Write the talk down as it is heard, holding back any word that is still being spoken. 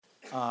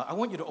I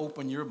want you to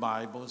open your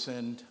Bibles,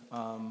 and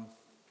how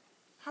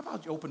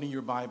about you opening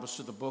your Bibles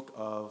to the book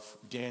of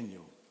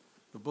Daniel,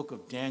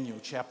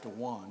 chapter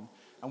 1.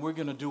 And we're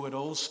going to do it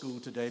old school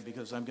today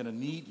because I'm going to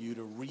need you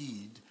to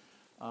read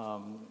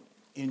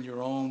in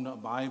your own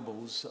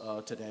Bibles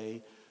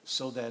today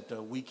so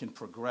that we can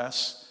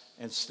progress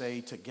and stay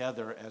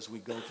together as we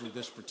go through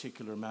this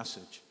particular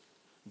message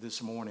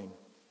this morning.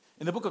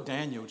 In the book of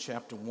Daniel,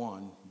 chapter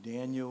 1,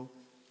 Daniel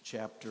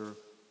chapter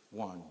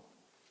 1.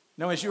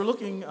 Now, as you're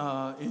looking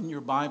in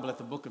your Bible at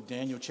the book of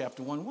Daniel,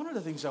 chapter 1, one of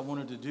the things I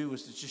wanted to do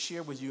is to just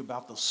share with you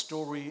about the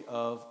story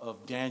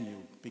of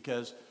Daniel,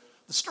 because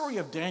the story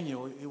of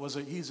Daniel,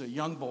 he's a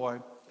young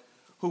boy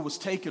who was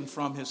taken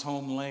from his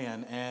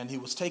homeland, and he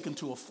was taken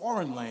to a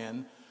foreign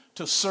land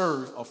to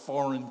serve a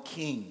foreign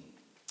king.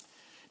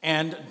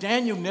 And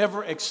Daniel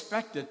never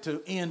expected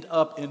to end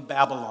up in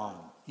Babylon.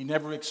 He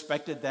never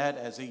expected that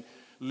as he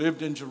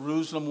lived in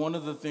Jerusalem. One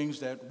of the things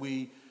that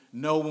we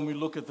know when we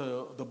look at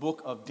the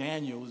book of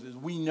Daniel is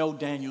we know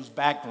Daniel's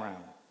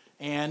background.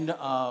 And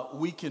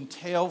we can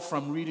tell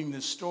from reading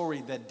this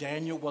story that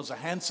Daniel was a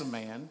handsome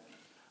man.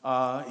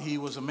 He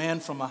was a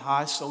man from a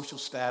high social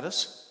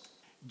status.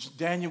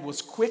 Daniel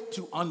was quick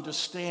to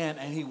understand,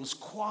 and he was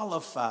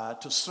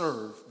qualified to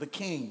serve the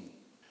king.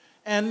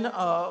 And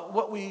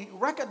what we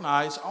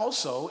recognize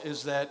also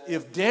is that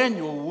if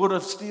Daniel would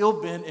have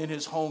still been in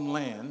his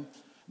homeland,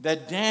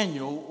 that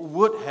Daniel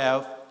would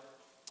have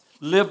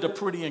lived a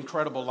pretty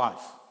incredible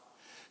life.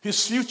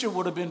 His future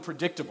would have been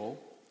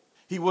predictable.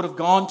 He would have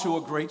gone to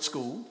a great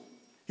school.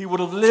 He would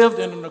have lived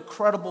in an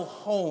incredible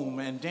home,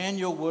 and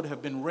Daniel would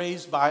have been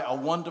raised by a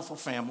wonderful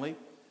family,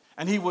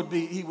 and he would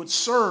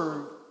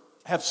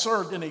have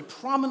served in a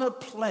prominent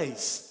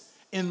place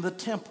in the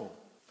temple.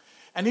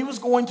 And he was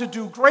going to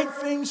do great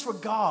things for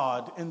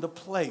God in the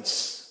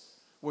place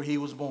where he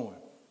was born.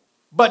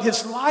 But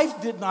his life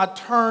did not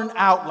turn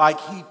out like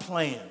he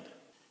planned.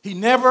 He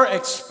never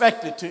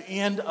expected to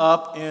end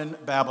up in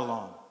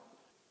Babylon.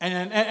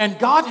 And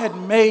God had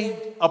made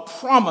a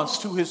promise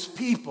to his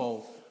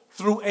people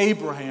through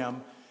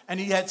Abraham, and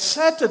he had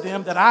said to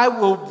them that I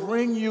will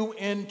bring you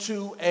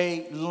into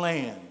a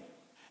land,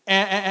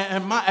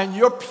 and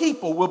your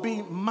people will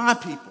be my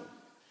people.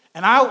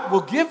 And I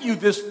will give you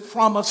this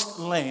promised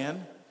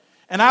land,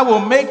 and I will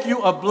make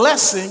you a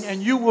blessing,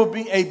 and you will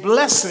be a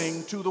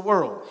blessing to the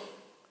world.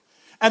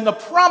 And the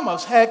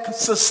promise had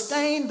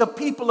sustained the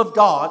people of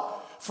God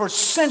for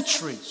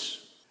centuries.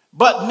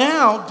 But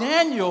now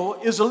Daniel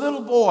is a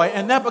little boy,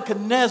 and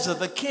Nebuchadnezzar,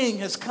 the king,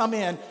 has come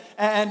in,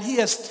 and he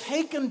has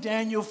taken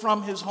Daniel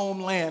from his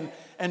homeland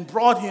and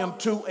brought him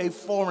to a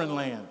foreign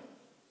land.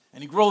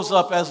 And he grows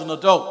up as an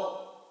adult,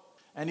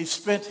 and he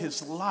spent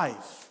his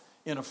life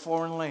in a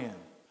foreign land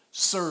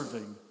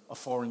serving a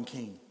foreign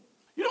king.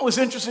 You know what's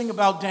interesting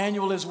about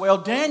Daniel as well?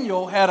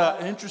 Daniel had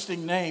an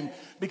interesting name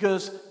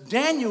because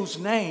Daniel's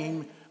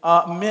name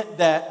meant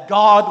that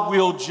God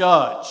will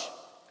judge.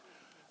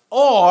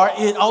 Or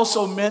it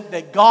also meant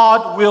that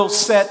God will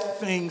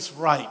set things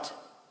right.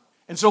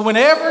 And so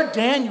whenever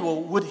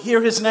Daniel would hear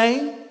his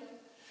name,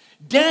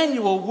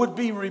 Daniel would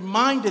be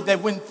reminded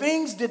that when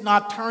things did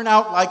not turn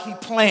out like he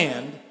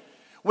planned,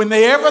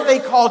 whenever they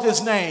called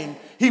his name,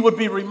 he would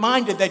be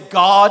reminded that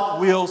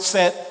God will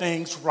set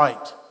things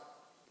right.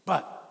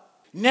 But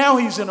now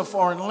he's in a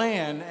foreign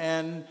land,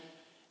 and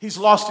he's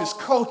lost his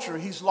culture,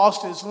 he's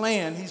lost his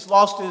land, he's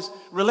lost his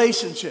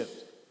relationships,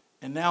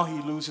 and now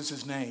he loses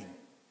his name.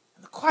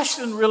 The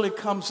question really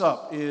comes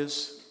up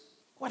is,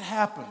 what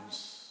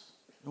happens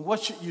and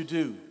what should you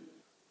do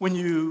when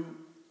you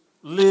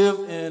live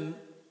in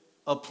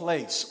a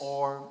place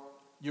or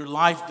your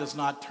life does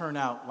not turn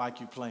out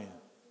like you planned?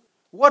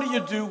 What do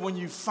you do when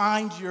you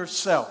find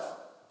yourself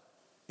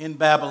in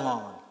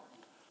Babylon,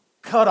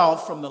 cut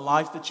off from the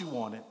life that you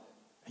wanted?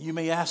 And you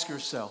may ask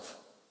yourself,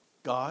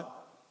 God,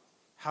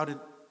 how did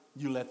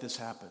you let this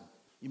happen?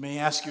 You may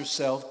ask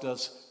yourself,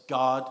 does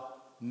God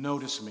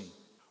notice me?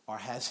 Or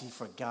has he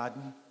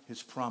forgotten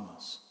his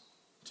promise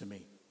to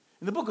me?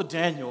 In the book of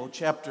Daniel,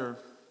 chapter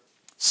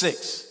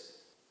 6,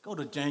 go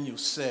to Daniel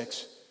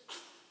 6,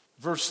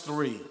 verse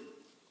 3.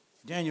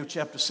 Daniel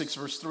chapter 6,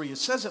 verse 3. It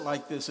says it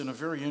like this in a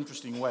very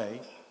interesting way.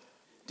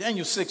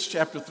 Daniel 6,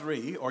 chapter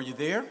 3. Are you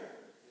there?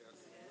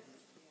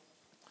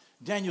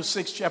 Daniel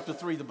 6, chapter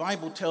 3. The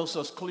Bible tells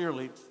us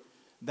clearly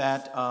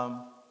that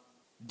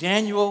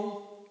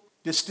Daniel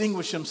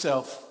distinguished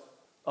himself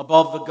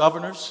above the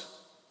governors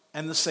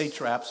and the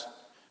satraps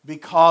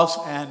because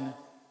an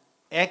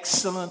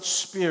excellent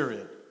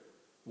spirit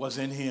was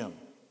in him.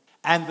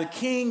 And the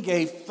king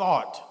gave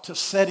thought to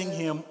setting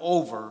him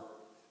over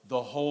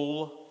the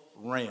whole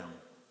realm.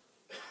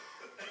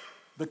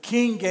 The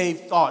king gave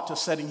thought to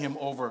setting him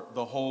over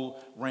the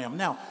whole realm.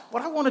 Now,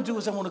 what I want to do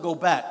is I want to go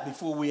back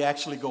before we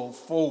actually go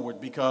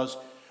forward, because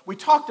we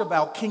talked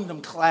about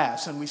kingdom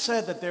class, and we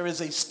said that there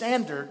is a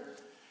standard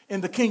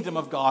in the kingdom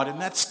of God,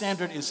 and that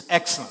standard is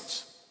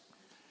excellence.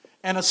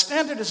 And a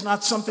standard is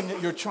not something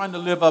that you're trying to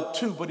live up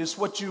to, but it's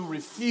what you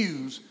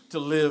refuse to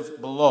live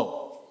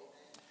below.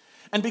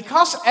 And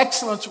because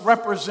excellence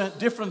represents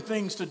different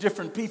things to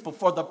different people,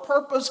 for the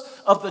purpose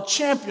of the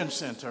Champion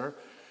Center,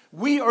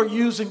 we are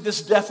using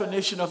this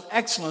definition of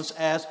excellence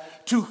as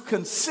to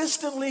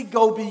consistently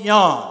go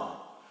beyond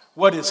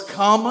what is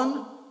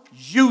common,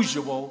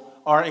 usual,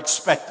 or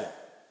expected.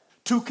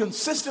 To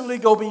consistently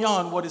go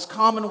beyond what is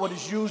common, what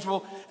is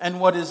usual,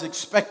 and what is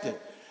expected.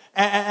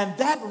 And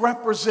that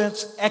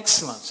represents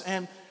excellence.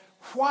 And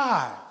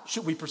why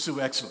should we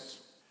pursue excellence?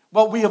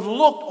 Well, we have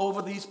looked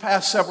over these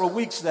past several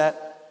weeks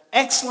that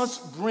excellence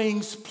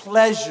brings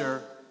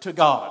pleasure to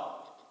God.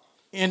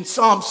 In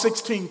Psalm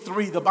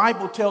 16:3, the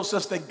Bible tells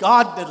us that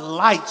God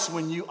delights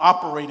when you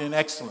operate in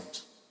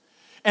excellence.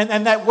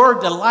 And that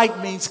word delight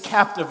means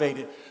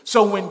captivated.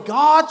 So when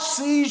God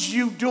sees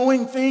you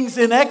doing things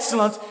in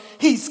excellence,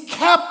 he's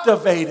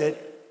captivated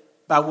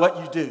by what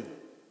you do.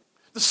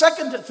 The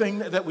second thing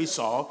that we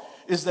saw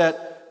is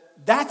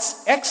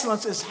that's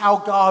excellence is how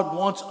God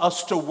wants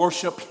us to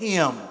worship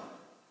him.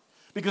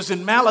 Because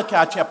in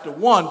Malachi chapter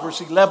 1,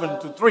 verse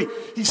 11 through 3,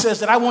 he says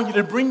that I want you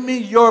to bring me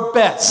your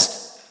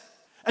best.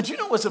 And you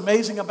know what's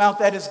amazing about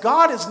that is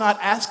God is not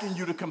asking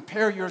you to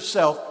compare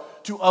yourself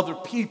to other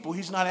people.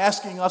 He's not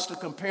asking us to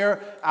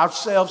compare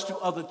ourselves to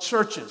other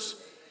churches.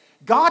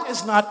 God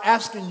is not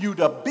asking you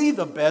to be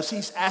the best.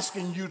 He's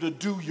asking you to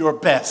do your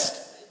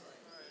best.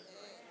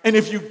 And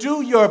if you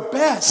do your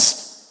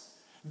best,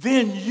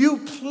 then you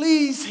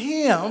please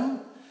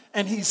him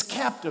and he's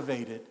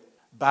captivated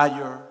by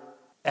your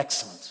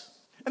excellence.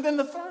 And then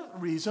the third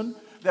reason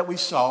that we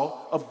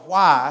saw of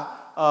why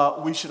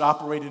we should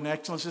operate in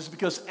excellence is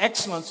because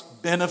excellence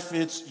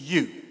benefits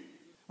you.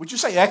 Would you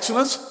say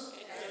excellence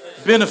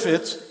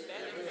benefits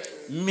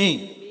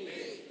me?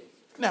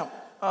 Now,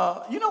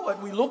 you know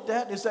what we looked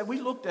at is that we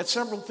looked at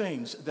several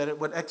things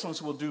what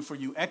excellence will do for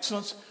you.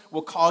 Excellence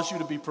will cause you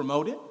to be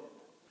promoted.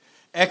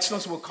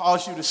 Excellence will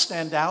cause you to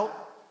stand out.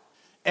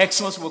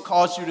 Excellence will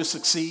cause you to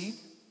succeed.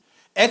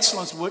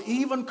 Excellence will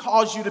even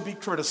cause you to be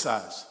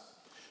criticized.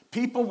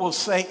 People will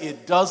say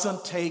it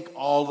doesn't take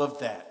all of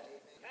that.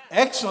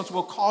 Excellence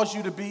will cause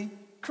you to be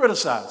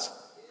criticized.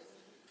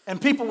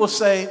 And people will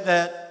say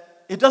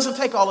that it doesn't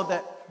take all of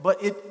that, but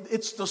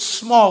it's the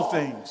small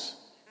things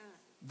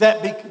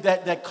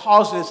that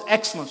causes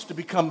excellence to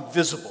become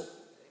visible.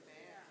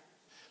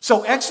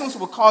 So excellence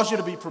will cause you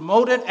to be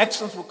promoted.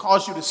 Excellence will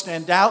cause you to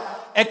stand out.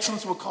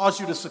 Excellence will cause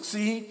you to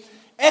succeed.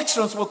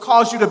 Excellence will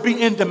cause you to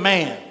be in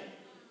demand.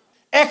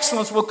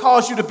 Excellence will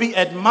cause you to be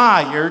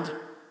admired.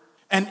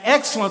 And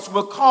excellence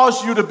will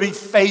cause you to be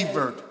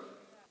favored.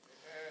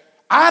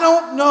 I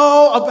don't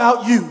know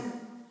about you,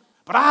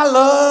 but I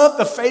love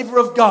the favor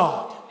of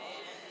God.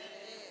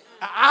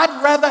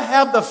 I'd rather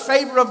have the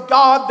favor of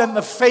God than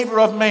the favor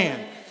of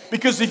man.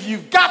 Because if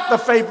you've got the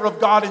favor of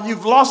God and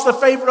you've lost the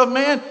favor of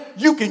man,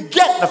 you can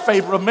get the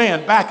favor of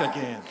man back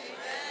again.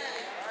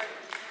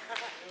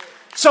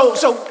 So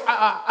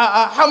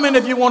how many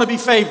of you want to be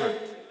favored?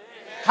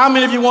 How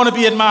many of you want to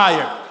be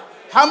admired?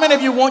 How many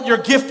of you want your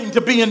gifting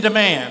to be in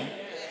demand?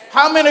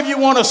 How many of you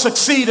want to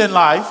succeed in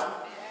life?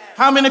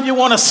 How many of you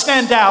want to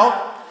stand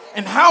out?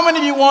 And how many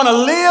of you want to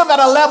live at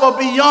a level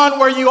beyond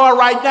where you are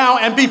right now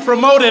and be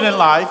promoted in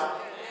life?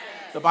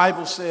 The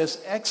Bible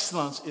says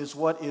excellence is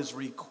what is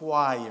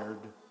required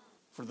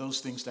for those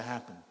things to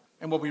happen.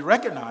 And what we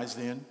recognize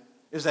then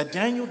is that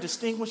Daniel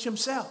distinguished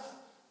himself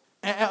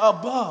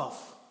above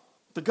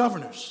the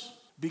governors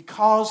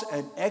because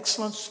an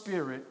excellent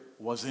spirit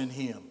was in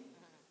him.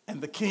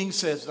 And the king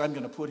says, I'm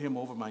going to put him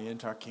over my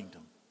entire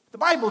kingdom. The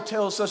Bible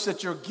tells us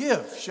that your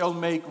gift shall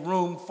make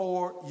room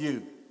for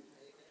you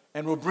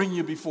and will bring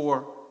you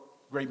before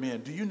great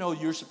men. Do you know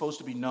you're supposed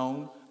to be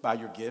known by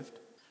your gift?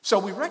 So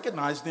we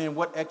recognize then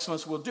what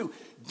excellence will do.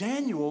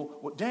 Daniel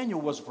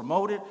was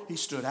promoted. He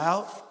stood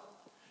out.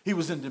 He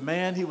was in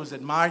demand. He was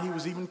admired. He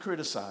was even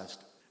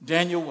criticized.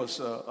 Daniel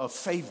was a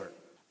favorite.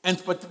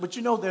 But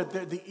you know,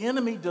 the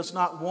enemy does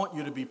not want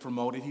you to be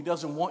promoted. He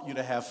doesn't want you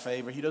to have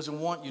favor. He doesn't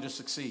want you to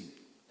succeed.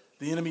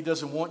 The enemy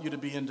doesn't want you to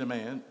be in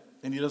demand.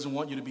 And he doesn't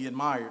want you to be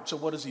admired. So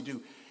what does he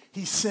do?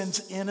 He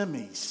sends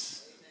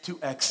enemies to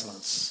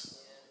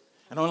excellence.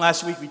 And on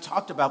last week, we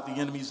talked about the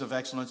enemies of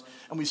excellence.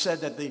 And we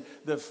said that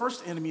the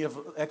first enemy of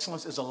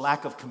excellence is a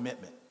lack of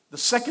commitment. The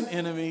second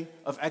enemy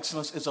of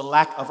excellence is a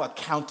lack of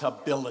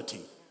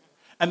accountability.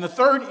 And the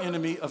third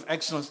enemy of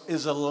excellence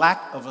is a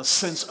lack of a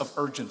sense of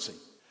urgency.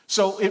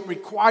 So it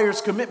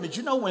requires commitment.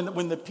 You know,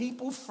 when the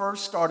people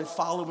first started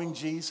following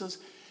Jesus,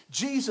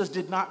 Jesus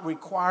did not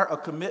require a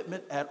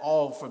commitment at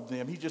all from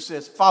them. He just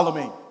says, follow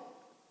me,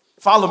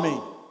 follow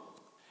me.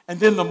 And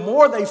then the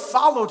more they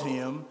followed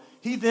him,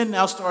 he then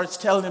now starts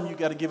telling them you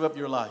got to give up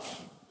your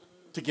life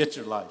to get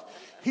your life.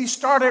 He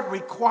started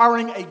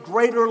requiring a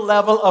greater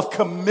level of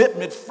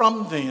commitment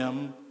from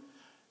them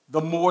the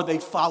more they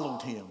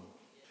followed him.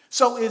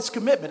 So it's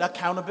commitment.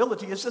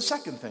 Accountability is the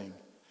second thing.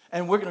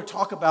 And we're going to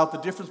talk about the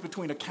difference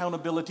between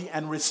accountability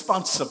and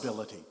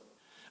responsibility.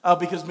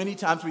 Because many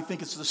times we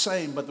think it's the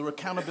same, but the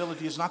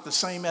accountability is not the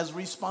same as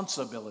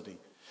responsibility.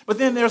 But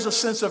then there's a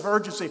sense of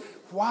urgency.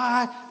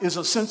 Why is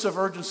a sense of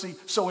urgency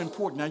so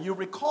important? Now, you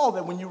recall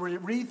that when you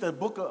read the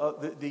book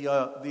of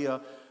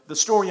the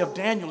story of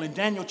Daniel in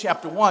Daniel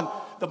chapter 1,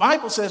 the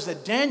Bible says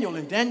that Daniel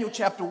in Daniel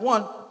chapter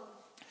 1,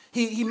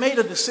 he made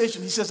a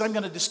decision. He says, I'm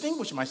going to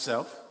distinguish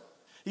myself.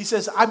 He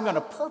says, I'm going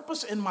to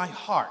purpose in my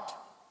heart.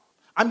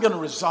 I'm going to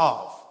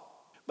resolve.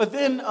 But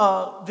then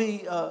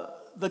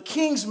the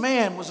king's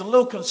man was a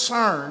little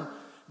concerned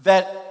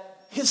that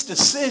his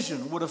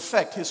decision would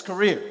affect his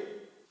career.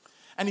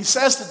 And he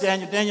says to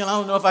Daniel, Daniel, I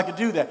don't know if I could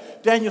do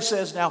that. Daniel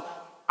says, now,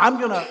 I'm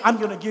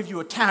gonna give you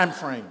a time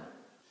frame.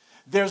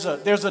 There's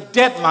a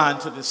deadline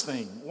to this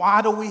thing.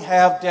 Why do we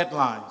have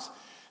deadlines?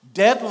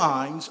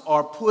 Deadlines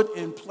are put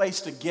in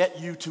place to get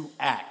you to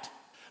act.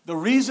 The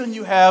reason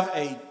you have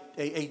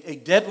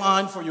a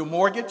deadline for your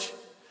mortgage,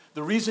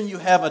 the reason you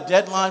have a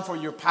deadline for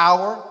your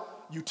power,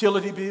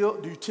 utility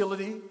bill,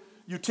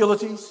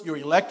 utilities, your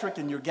electric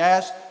and your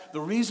gas, the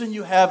reason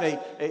you have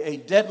a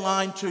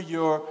deadline to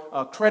your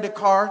credit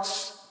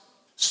cards,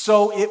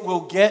 so it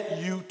will get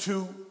you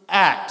to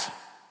act.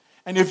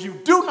 And if you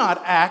do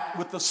not act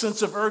with the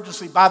sense of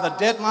urgency by the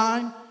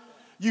deadline,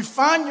 you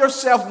find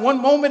yourself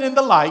one moment in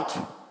the light,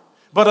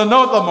 but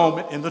another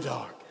moment in the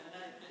dark.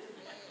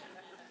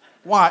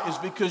 Why? It's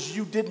because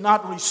you did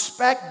not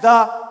respect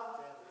the...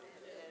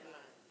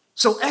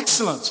 So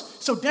excellence.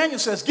 So Daniel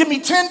says, give me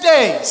 10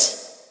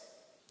 days.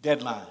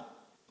 Deadline.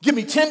 Give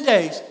me 10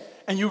 days.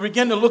 And you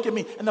begin to look at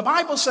me. And the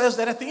Bible says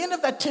that at the end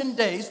of that 10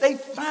 days, they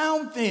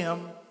found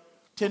them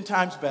 10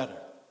 times better.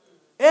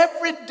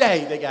 Every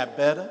day they got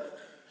better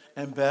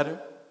and better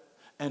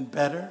and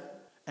better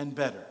and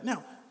better.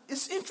 Now,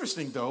 it's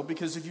interesting, though,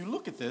 because if you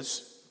look at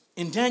this,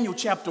 in Daniel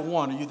chapter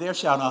 1, are you there?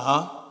 Shout,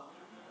 uh-huh.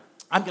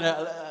 I'm going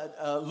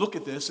to look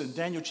at this in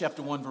Daniel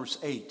chapter 1, verse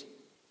 8.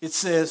 It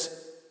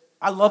says,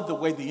 I love the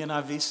way the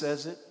NIV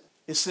says it.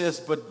 It says,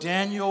 but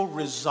Daniel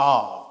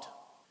resolved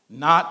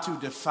not to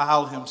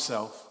defile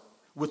himself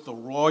with the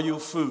royal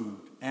food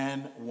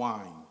and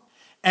wine.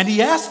 And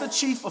he asked the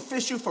chief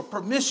official for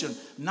permission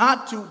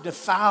not to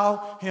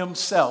defile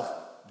himself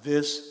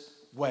this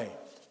way.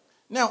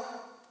 Now,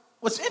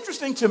 what's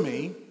interesting to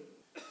me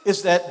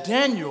is that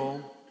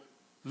Daniel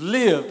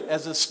lived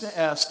as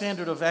a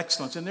standard of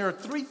excellence. And there are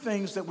three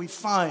things that we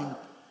find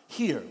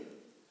here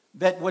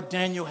that what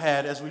Daniel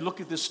had as we look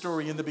at this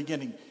story in the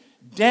beginning.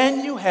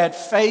 Daniel had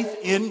faith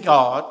in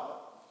God.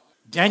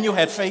 Daniel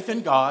had faith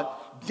in God.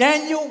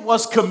 Daniel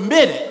was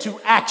committed to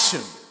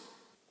action.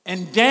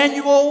 And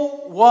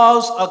Daniel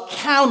was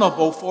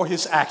accountable for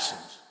his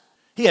actions.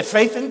 He had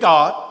faith in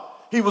God.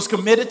 He was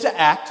committed to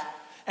act.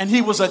 And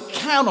he was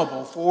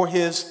accountable for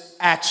his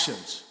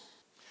actions.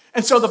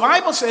 And so the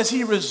Bible says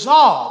he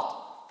resolved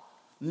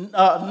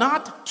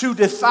not to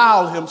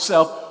defile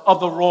himself of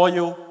the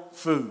royal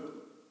food.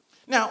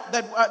 Now,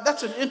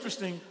 that's an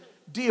interesting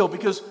deal,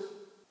 because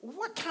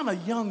what kind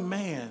of young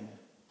man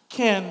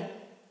can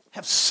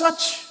have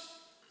such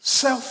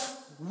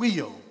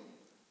self-will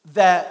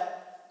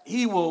that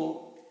he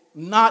will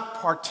not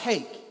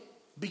partake,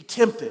 be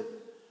tempted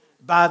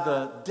by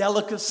the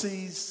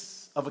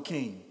delicacies of a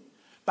king,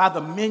 by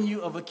the menu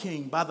of a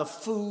king, by the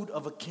food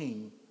of a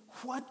king?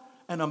 What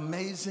an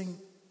amazing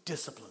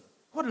discipline.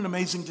 What an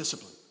amazing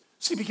discipline.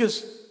 See,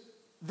 because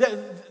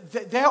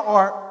there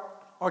are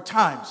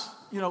times,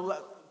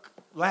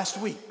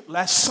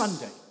 last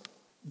Sunday,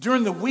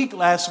 during the week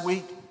last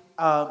week,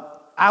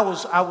 I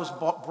was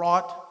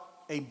brought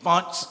a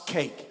bundt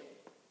cake.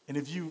 And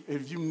if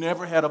you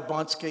never had a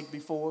bundt cake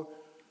before,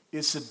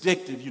 it's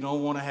addictive. You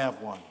don't want to have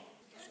one.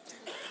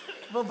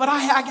 But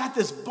I got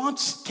this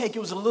bundt cake. It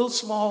was a little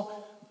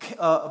small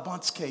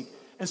bundt cake.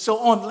 And so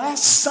on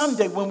last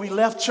Sunday when we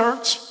left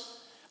church,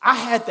 I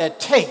had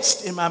that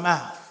taste in my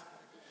mouth.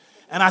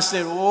 And I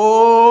said,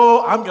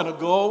 I'm going to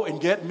go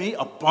and get me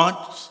a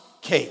bundt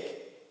cake.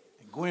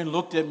 And Gwen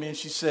looked at me and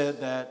she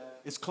said that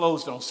it's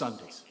closed on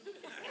Sundays.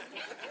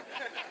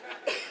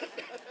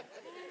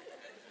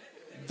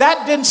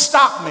 That didn't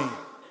stop me.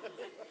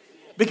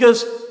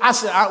 Because I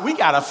said, we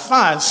got to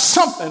find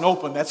something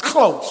open that's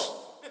close.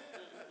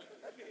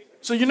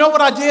 So you know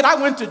what I did? I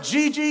went to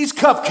Gigi's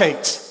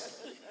Cupcakes,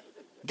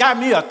 got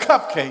me a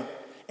cupcake,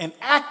 and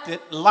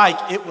acted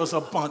like it was a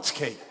bundt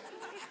cake.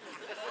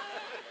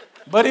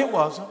 But it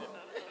wasn't.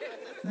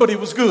 But it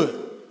was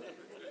good.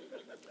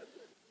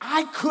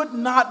 I could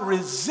not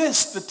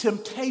resist the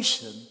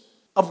temptation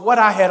of what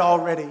I had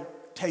already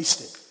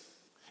tasted.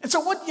 And so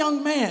what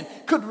young man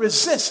could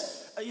resist?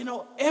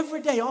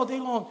 Every day, all day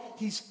long,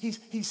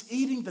 he's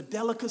eating the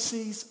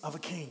delicacies of a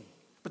king.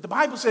 But the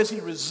Bible says he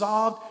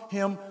resolved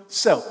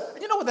himself.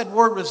 You know what that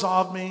word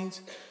resolve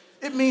means?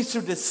 It means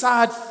to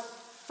decide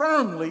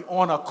firmly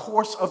on a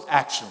course of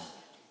action.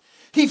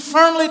 He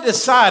firmly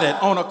decided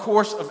on a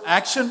course of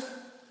action,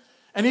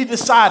 and he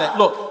decided,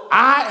 look,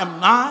 I am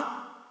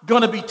not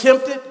going to be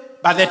tempted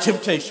by that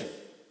temptation.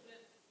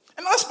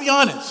 And let's be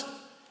honest,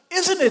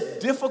 isn't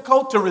it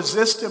difficult to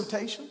resist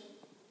temptation?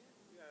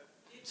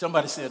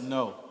 Somebody said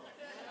no.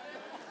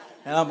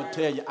 And I'm going to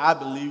tell you, I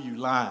believe you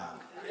lying.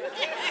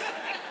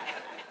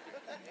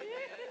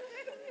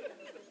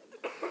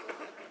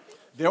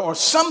 There are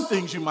some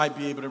things you might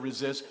be able to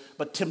resist,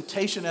 but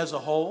temptation as a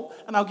whole,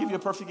 and I'll give you a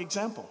perfect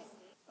example.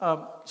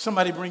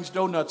 Somebody brings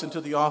donuts into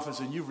the office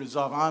and you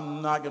resolve,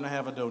 I'm not going to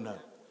have a donut.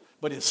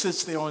 But it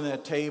sits there on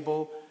that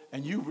table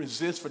and you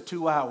resist for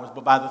 2 hours,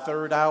 but by the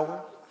third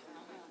hour,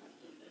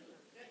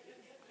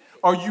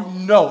 or you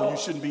know you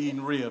shouldn't be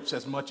eating ribs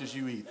as much as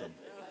you eat them.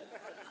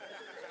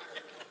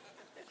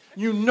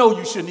 You know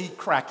you shouldn't eat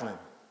crackling.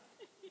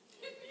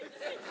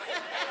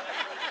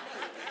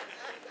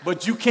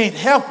 But you can't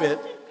help it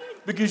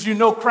because you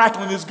know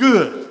crackling is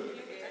good.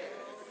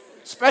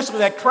 Especially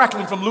that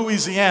crackling from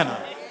Louisiana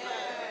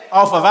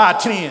off of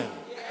I-10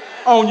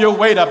 on your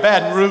way to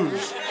Baton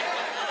Rouge.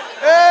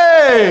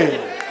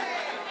 Hey!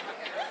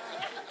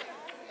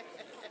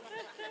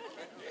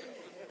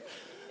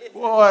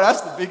 Boy, that's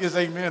the biggest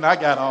amen I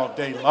got all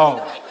day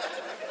long.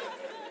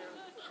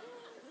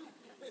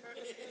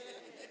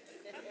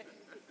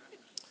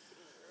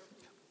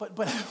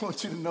 But I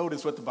want you to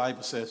notice what the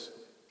Bible says.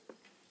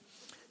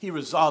 He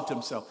resolved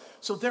himself.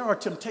 So there are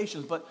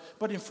temptations, but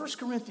in 1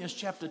 Corinthians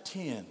chapter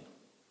 10,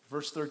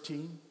 verse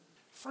 13,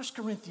 1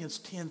 Corinthians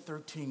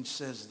 10:13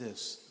 says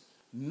this,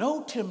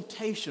 no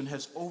temptation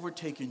has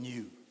overtaken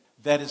you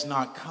that is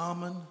not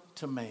common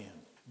to man.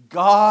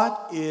 God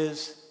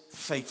is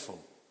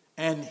faithful,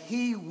 and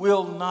he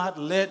will not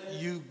let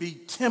you be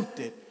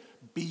tempted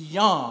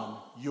beyond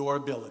your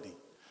ability.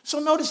 So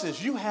notice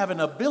this, you have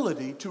an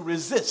ability to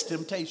resist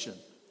temptation.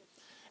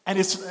 And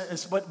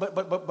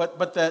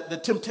but the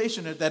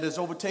temptation that is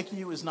overtaking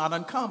you is not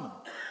uncommon.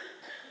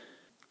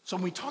 So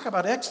when we talk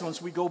about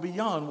excellence, we go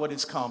beyond what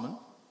is common,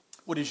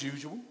 what is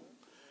usual,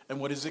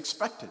 and what is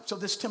expected. So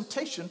this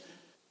temptation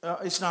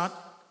is not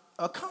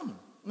common.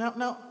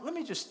 Now let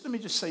me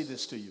just say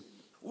this to you.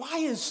 Why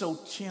is it so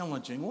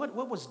challenging?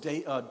 What was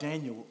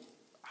Daniel?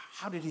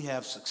 How did he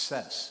have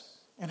success?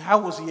 And how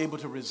was he able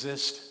to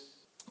resist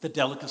the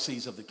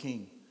delicacies of the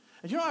king?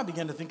 And I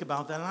began to think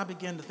about that, and I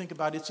began to think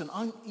about it's an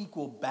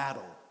unequal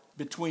battle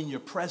between your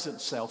present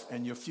self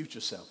and your future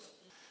self.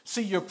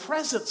 See, your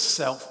present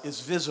self is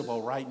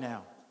visible right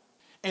now,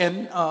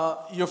 and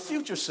your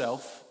future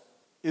self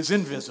is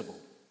invisible.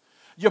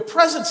 Your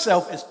present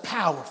self is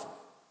powerful,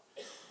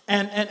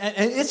 and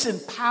it's in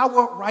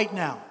power right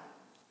now.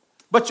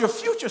 But your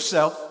future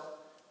self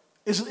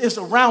is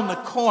around the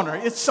corner.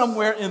 It's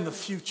somewhere in the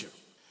future.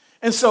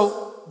 And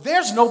so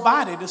there's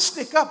nobody to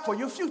stick up for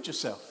your future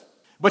self.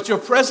 But your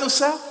present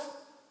self,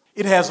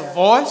 it has a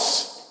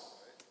voice,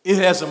 it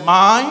has a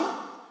mind,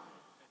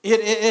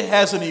 it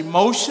has an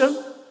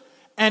emotion,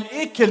 and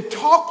it can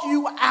talk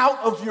you out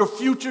of your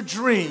future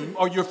dream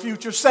or your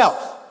future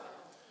self.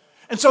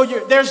 And so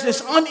there's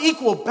this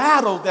unequal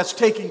battle that's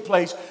taking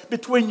place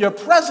between your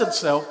present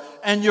self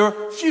and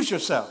your future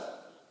self.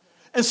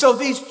 And so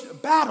these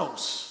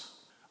battles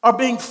are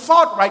being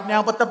fought right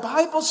now, but the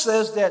Bible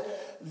says that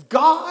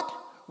God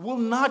will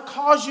not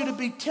cause you to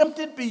be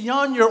tempted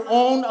beyond your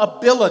own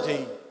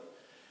ability.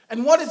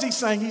 And what is he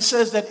saying? He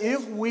says that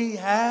if we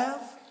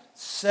have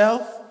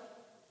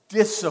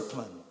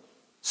self-discipline,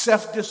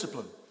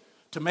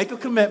 to make a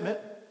commitment,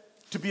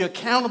 to be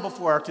accountable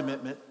for our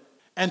commitment,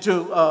 and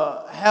to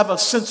have a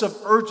sense of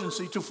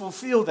urgency to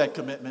fulfill that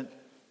commitment,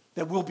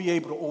 that we'll be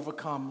able to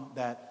overcome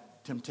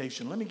that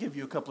temptation. Let me give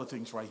you a couple of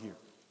things right here.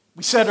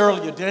 We said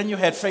earlier, Daniel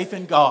had faith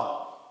in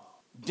God.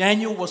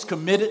 Daniel was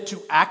committed to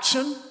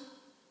action.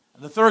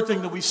 And the third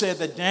thing that we said,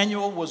 that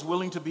Daniel was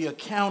willing to be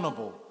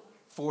accountable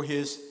for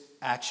his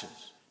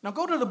actions. Now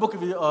go to the book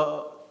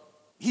of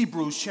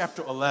Hebrews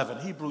chapter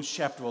 11. Hebrews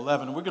chapter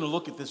 11. And we're going to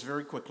look at this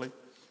very quickly.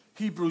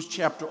 Hebrews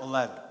chapter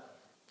 11.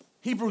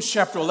 Hebrews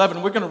chapter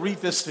 11. We're going to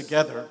read this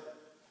together.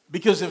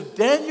 Because if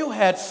Daniel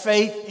had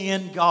faith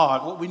in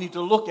God, what we need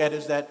to look at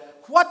is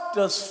that what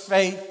does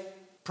faith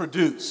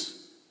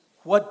produce?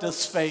 What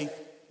does faith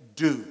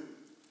do?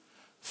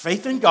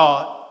 Faith in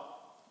God,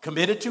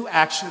 committed to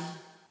action,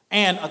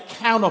 and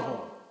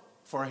accountable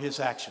for his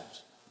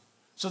actions.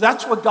 So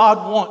that's what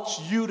God wants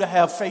you to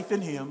have faith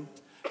in him.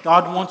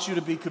 God wants you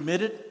to be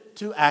committed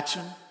to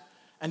action,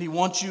 and he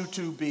wants you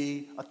to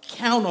be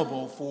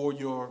accountable for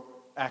your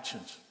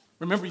actions.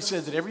 Remember, he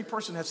says that every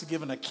person has to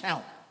give an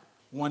account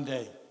one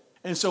day.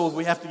 And so if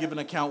we have to give an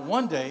account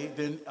one day,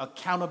 then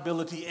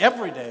accountability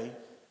every day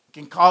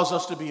can cause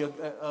us to be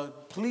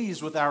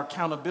pleased with our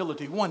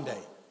accountability one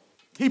day.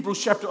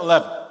 Hebrews chapter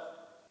 11.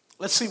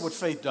 Let's see what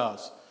faith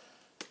does.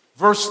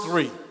 Verse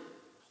 3.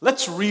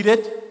 Let's read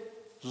it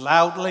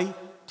loudly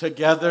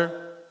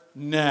together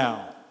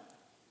now.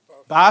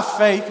 By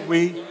faith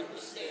we...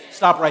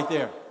 Stop right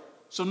there.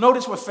 So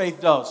notice what faith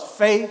does.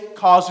 Faith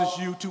causes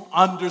you to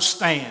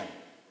understand.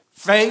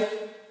 Faith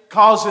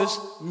causes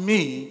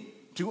me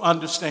to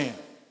understand.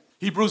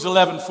 Hebrews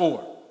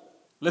 11:4.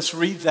 Let's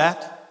read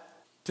that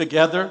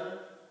together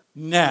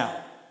now.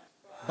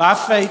 By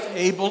faith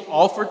Abel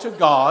offered to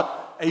God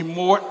a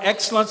more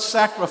excellent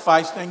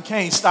sacrifice than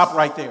Cain. Stop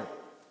right there.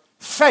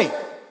 Faith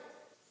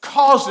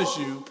causes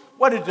you,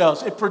 what it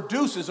does, it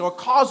produces or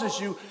causes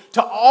you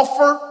to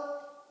offer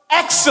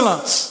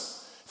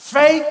excellence.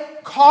 Faith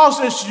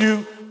causes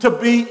you to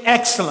be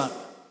excellent.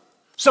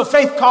 So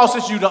faith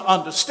causes you to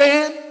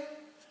understand.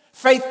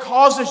 Faith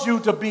causes you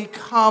to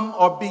become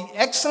or be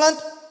excellent.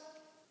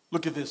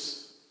 Look at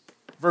this.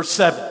 Verse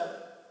 7.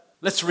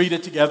 Let's read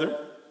it together.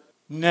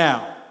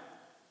 Now,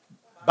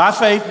 by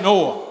faith,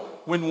 Noah,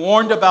 when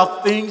warned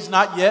about things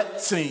not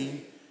yet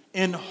seen,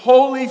 in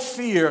holy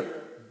fear,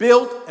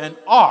 built an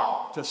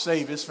ark to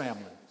save his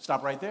family.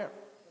 Stop right there.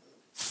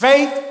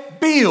 Faith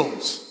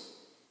builds.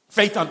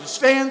 Faith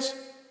understands.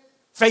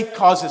 Faith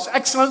causes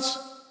excellence.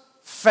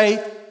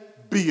 Faith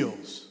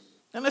builds.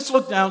 And let's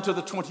look down to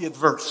the 20th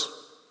verse.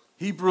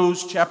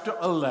 Hebrews chapter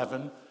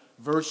 11,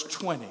 verse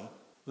 20.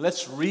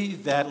 Let's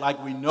read that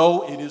like we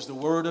know it is the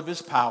word of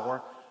his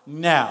power.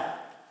 Now,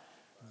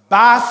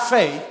 by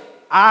faith,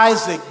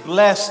 Isaac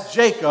blessed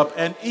Jacob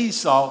and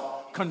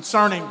Esau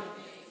concerning.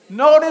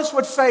 Notice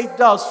what faith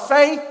does.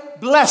 Faith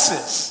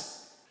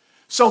blesses.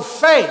 So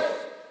faith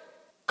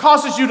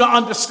causes you to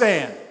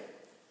understand.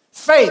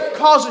 Faith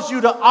causes you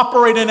to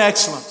operate in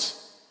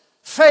excellence.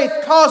 Faith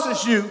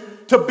causes you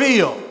to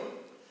build.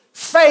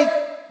 Faith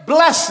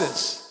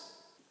blesses.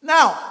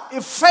 Now,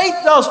 if faith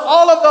does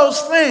all of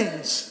those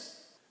things,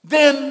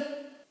 then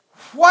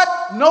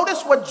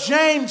notice what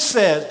James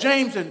says.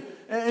 James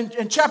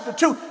in chapter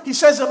 2, he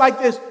says it like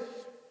this.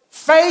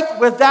 Faith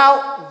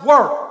without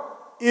work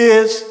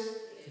is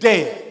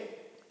dead.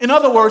 In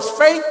other words,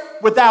 faith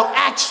without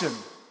action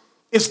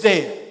is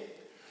dead.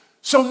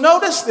 So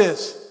notice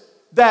this,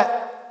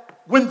 that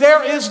when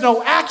there is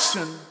no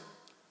action,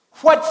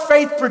 what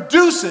faith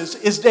produces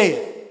is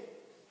dead.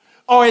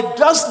 Or it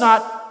does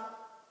not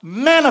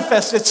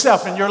manifest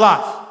itself in your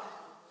life.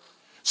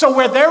 So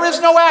where there is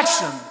no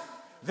action,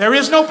 there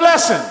is no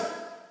blessing.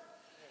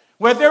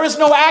 Where there is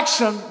no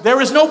action,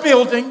 there is no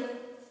building.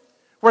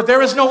 Where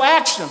there is no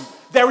action,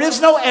 there is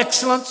no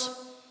excellence.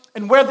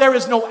 And where there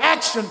is no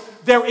action,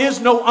 there is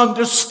no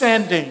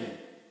understanding.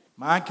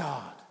 My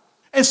God.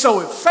 And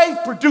so if faith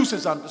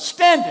produces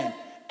understanding,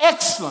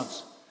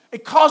 excellence,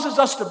 it causes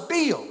us to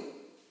build.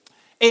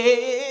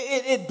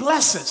 It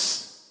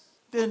blesses.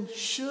 Then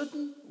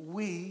shouldn't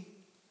we,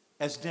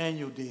 as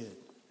Daniel did,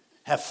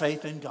 have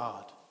faith in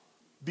God,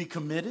 be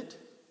committed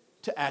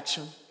to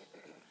action,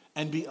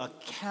 and be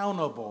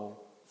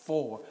accountable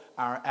for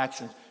our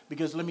actions?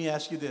 Because let me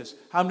ask you this.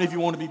 How many of you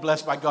want to be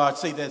blessed by God?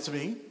 Say, that's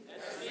me.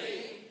 That's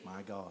me.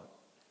 My God.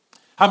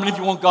 How many of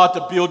you want God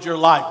to build your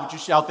life? Would you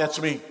shout,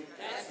 that's me?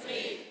 That's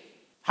me.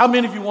 How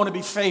many of you want to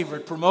be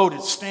favored,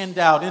 promoted, stand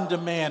out, in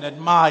demand,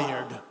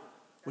 admired?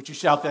 Would you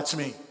shout, that's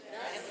me?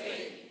 That's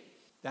me.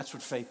 That's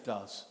what faith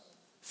does.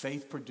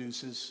 Faith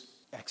produces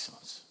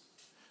excellence.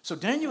 So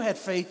Daniel had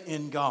faith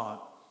in God,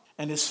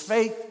 and his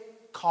faith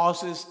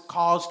caused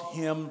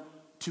him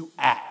to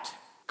act.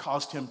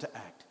 Caused him to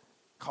act.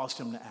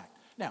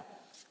 Now,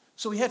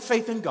 so he had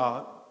faith in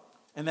God,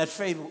 and that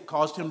faith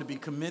caused him to be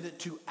committed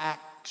to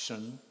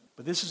action.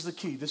 But this is the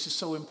key. This is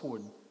so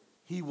important.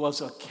 He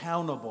was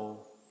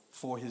accountable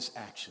for his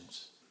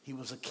actions. He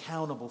was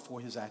accountable for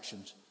his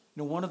actions.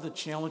 You know, one of the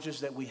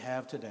challenges that we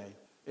have today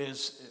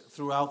is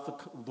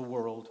throughout the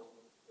world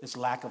is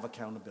lack of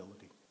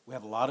accountability. We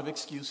have a lot of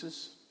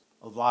excuses,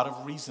 a lot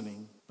of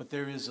reasoning, but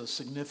there is a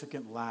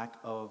significant lack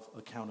of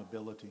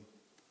accountability.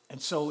 And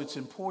so it's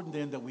important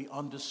then that we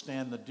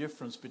understand the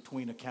difference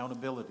between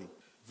accountability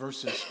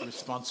versus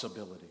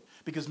responsibility.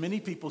 Because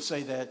many people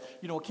say that,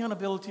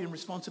 accountability and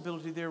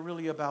responsibility, they're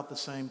really about the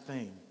same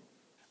thing.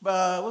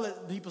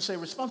 But people say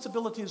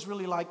responsibility is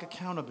really like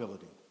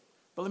accountability.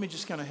 But let me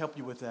just kind of help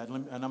you with that.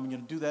 And I'm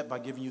going to do that by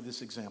giving you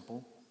this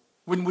example.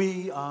 When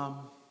we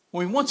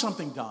want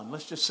something done,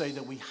 let's just say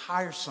that we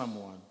hire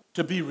someone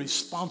to be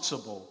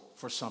responsible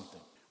for something.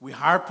 We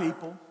hire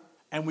people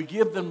and we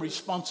give them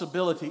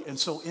responsibility. And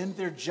so in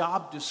their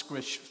job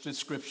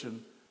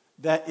description,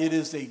 that it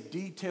is a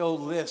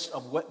detailed list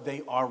of what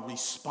they are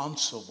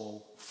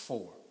responsible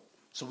for.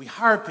 So we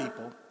hire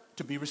people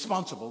to be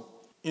responsible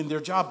in their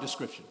job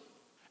description.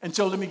 And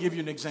so let me give you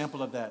an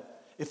example of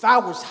that. If I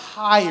was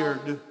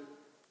hired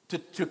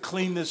to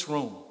clean this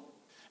room,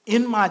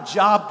 in my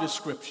job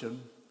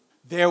description,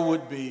 there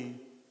would be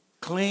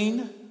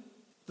clean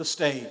the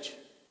stage,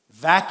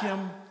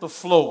 vacuum the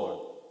floor,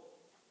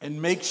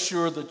 and make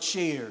sure the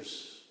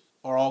chairs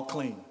are all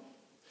clean.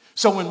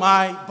 So when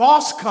my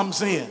boss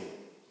comes in,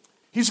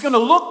 he's going to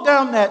look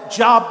down that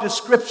job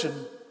description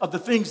of the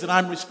things that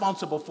I'm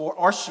responsible for,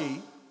 or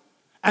she,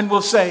 and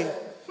will say,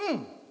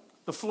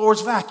 the floor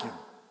is vacuum.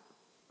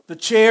 The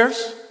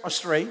chairs are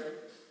straight.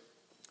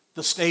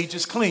 The stage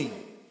is clean.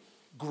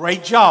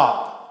 Great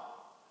job.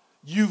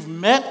 You've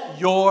met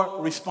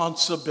your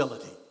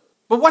responsibility.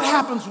 But what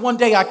happens one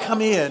day I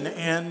come in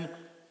and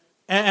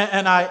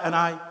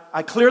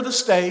I clear the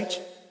stage,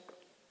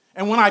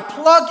 and when I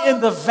plug in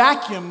the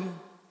vacuum,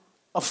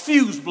 a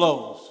fuse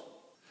blows.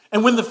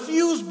 And when the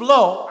fuse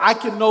blows, I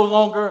can no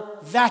longer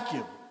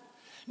vacuum.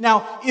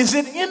 Now, is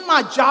it in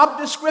my job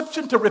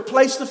description to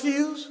replace the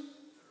fuse? No.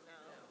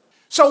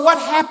 So what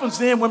happens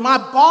then when my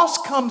boss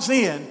comes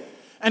in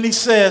and he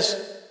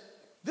says,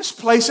 this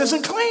place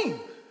isn't clean?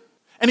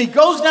 And he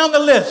goes down the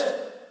list.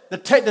 The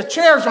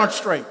chairs aren't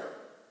straight.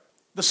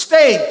 The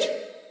stage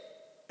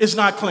is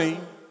not clean.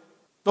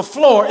 The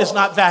floor is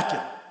not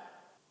vacuumed.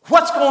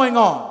 What's going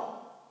on?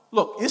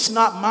 Look, it's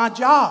not my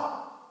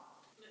job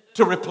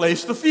to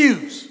replace the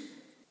fuse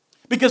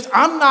because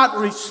I'm not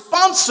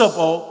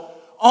responsible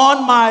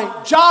on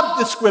my job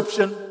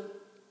description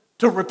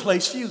to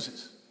replace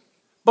fuses.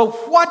 But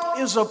what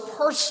is a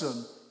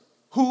person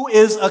who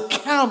is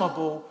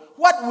accountable?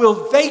 What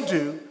will they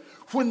do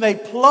when they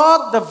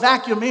plug the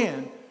vacuum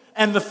in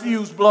and the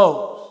fuse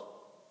blows?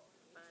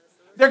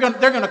 They're going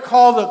to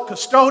call the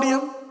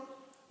custodian.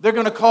 They're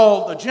going to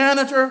call the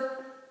janitor.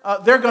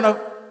 They're going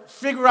to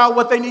figure out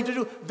what they need to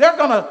do. They're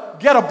going to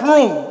get a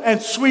broom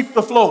and sweep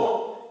the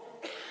floor.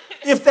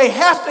 If they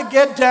have to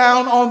get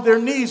down on their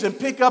knees and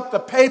pick up the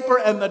paper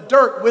and the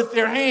dirt with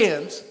their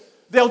hands,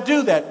 they'll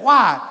do that.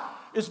 Why?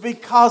 It's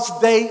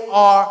because they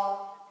are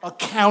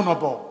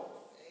accountable.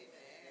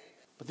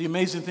 But the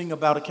amazing thing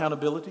about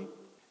accountability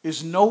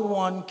is no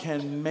one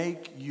can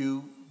make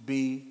you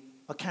be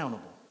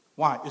accountable.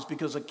 Why? It's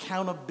because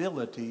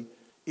accountability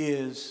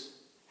is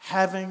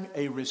having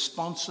a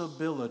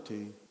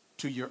responsibility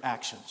to your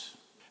actions.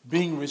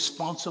 Being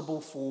responsible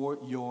for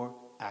your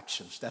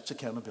actions. That's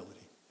accountability.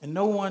 And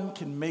no one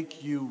can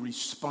make you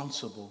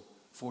responsible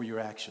for your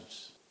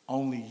actions.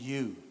 Only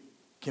you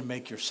can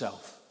make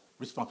yourself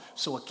responsible.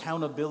 So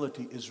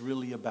accountability is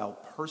really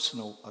about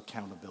personal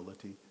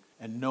accountability.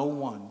 And no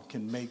one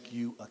can make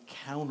you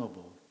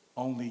accountable.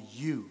 Only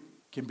you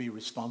can be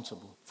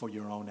responsible for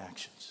your own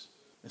actions.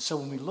 And so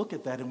when we look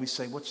at that and we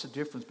say, what's the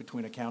difference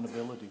between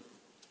accountability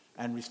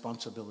and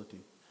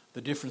responsibility?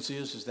 The difference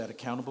is that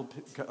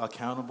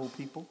accountable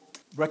people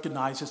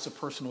recognize it's a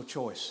personal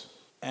choice.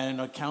 And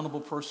an accountable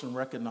person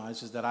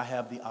recognizes that I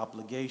have the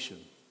obligation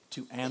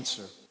to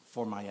answer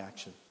for my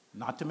action.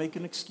 Not to make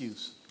an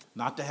excuse,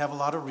 not to have a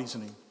lot of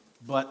reasoning,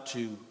 but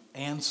to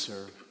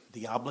answer,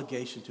 the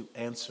obligation to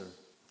answer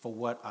for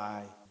what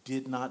I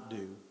did not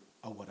do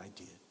or what I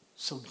did.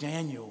 So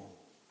Daniel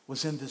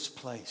was in this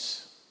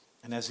place.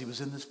 And as he was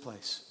in this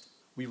place,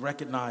 we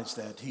recognize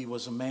that he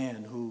was a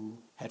man who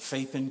had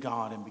faith in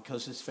God. And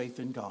because his faith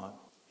in God,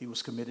 he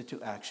was committed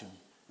to action.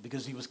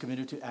 Because he was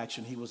committed to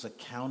action, he was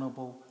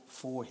accountable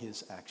for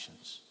his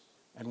actions.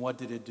 And what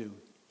did it do?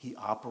 He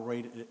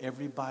operated.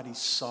 Everybody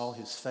saw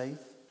his faith,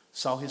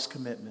 saw his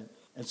commitment,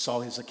 and saw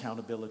his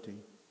accountability.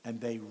 And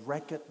they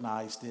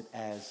recognized it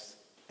as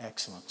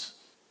excellence.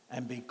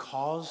 And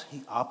because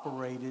he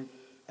operated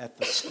at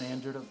the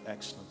standard of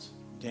excellence,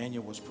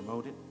 Daniel was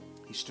promoted.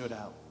 He stood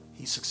out.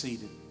 He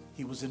succeeded.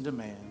 He was in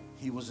demand.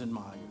 He was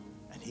admired.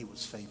 And he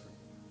was favored.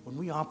 When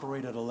we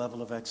operate at a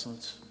level of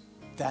excellence,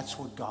 that's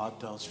what God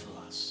does for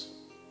us.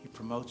 He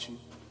promotes you.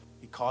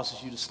 He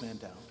causes you to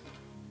stand out.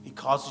 He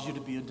causes you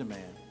to be in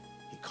demand.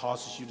 He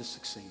causes you to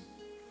succeed.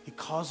 He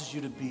causes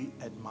you to be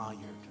admired.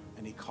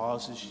 And he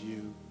causes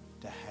you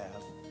to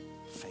have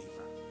favor.